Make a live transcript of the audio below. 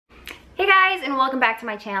guys, and welcome back to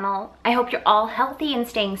my channel. I hope you're all healthy and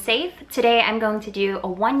staying safe. Today I'm going to do a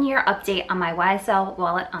 1-year update on my YSL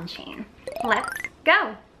wallet on chain. Let's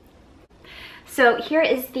go. So here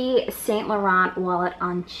is the Saint Laurent wallet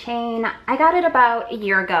on chain. I got it about a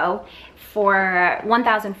year ago for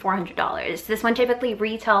 $1,400. This one typically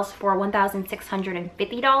retails for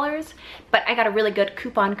 $1,650, but I got a really good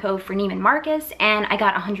coupon code for Neiman Marcus and I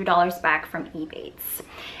got $100 back from Ebates.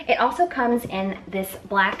 It also comes in this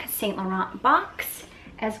black Saint Laurent box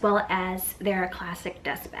as well as their classic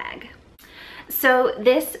dust bag. So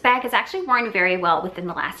this bag has actually worn very well within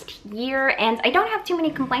the last year and I don't have too many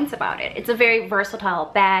complaints about it. It's a very versatile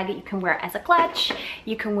bag. You can wear it as a clutch,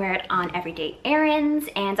 you can wear it on everyday errands,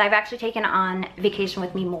 and I've actually taken it on vacation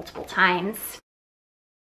with me multiple times.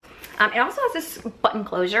 It also has this button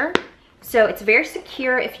closure, so it's very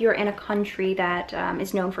secure if you're in a country that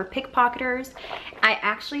is known for pickpocketers. I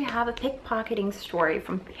actually have a pickpocketing story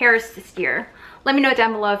from Paris this year. Let me know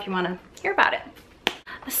down below if you want to hear about it.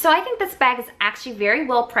 So I think this bag is actually very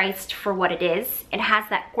well priced for what it is. It has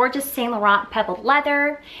that gorgeous Saint Laurent pebbled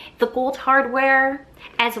leather, the gold hardware,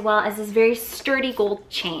 as well as this very sturdy gold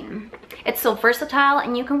chain. It's so versatile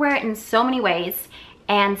and you can wear it in so many ways,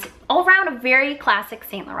 and all around a very classic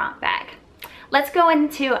Saint Laurent bag. Let's go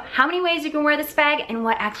into how many ways you can wear this bag and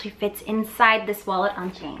what actually fits inside this wallet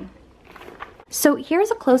on chain. So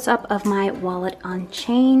here's a close-up of my wallet on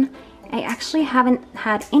chain. I actually haven't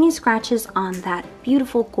had any scratches on that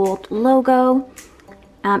beautiful gold logo.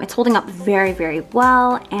 It's holding up very, very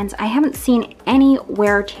well, and I haven't seen any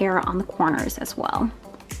wear tear on the corners as well.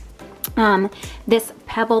 This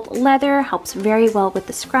pebbled leather helps very well with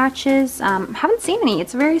the scratches. Haven't seen any.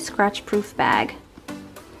 It's a very scratch-proof bag.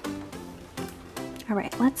 All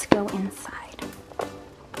right, let's go inside.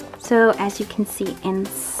 So as you can see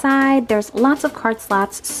inside, there's lots of card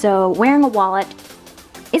slots, so wearing a wallet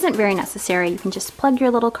isn't very necessary. You can just plug your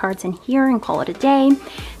little cards in here and call it a day.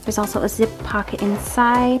 There's also a zip pocket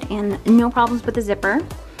inside and no problems with the zipper.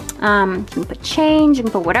 You can put change, you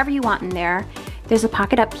can put whatever you want in there. There's a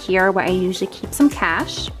pocket up here where I usually keep some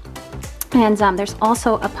cash. And there's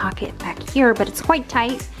also a pocket back here, but it's quite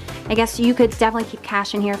tight. I guess you could definitely keep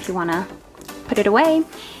cash in here if you wanna put it away.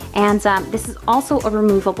 And this is also a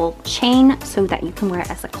removable chain so that you can wear it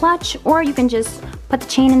as a clutch, or you can just put the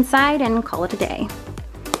chain inside and call it a day.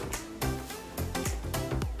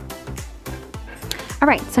 All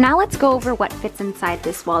right, so now let's go over what fits inside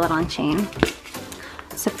this wallet on chain.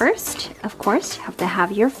 So first, of course, you have to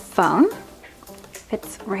have your phone.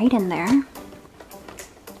 Fits right in there.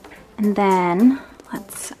 And then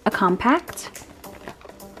a compact,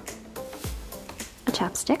 a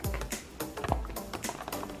chapstick,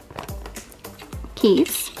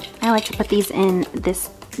 keys. I like to put these in this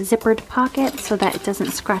zippered pocket so that it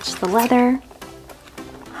doesn't scratch the leather.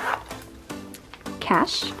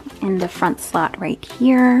 Cash in the front slot right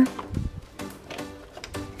here.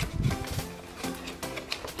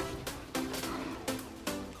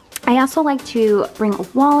 I also like to bring a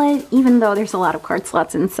wallet, even though there's a lot of card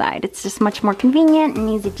slots inside. It's just much more convenient and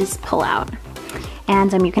easy to just pull out.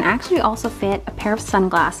 And you can actually also fit a pair of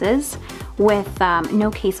sunglasses with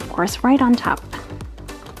no case, of course, right on top.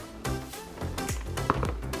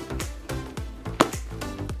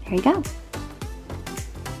 There you go.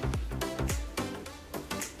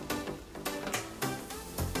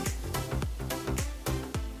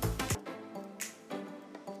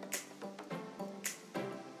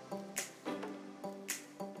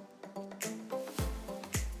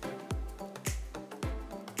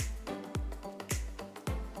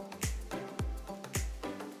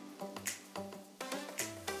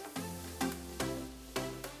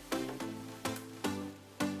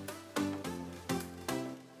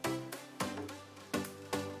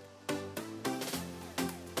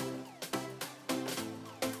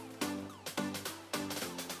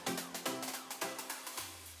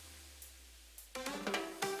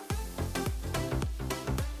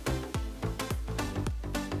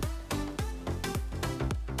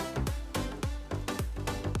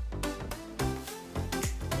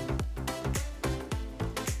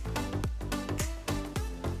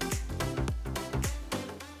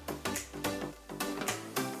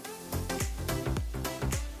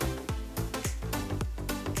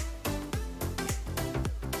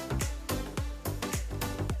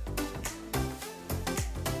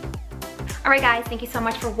 Alright guys, thank you so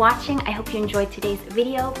much for watching. I hope you enjoyed today's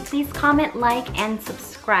video. Please comment, like, and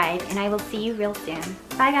subscribe, and I will see you real soon.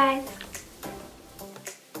 Bye guys!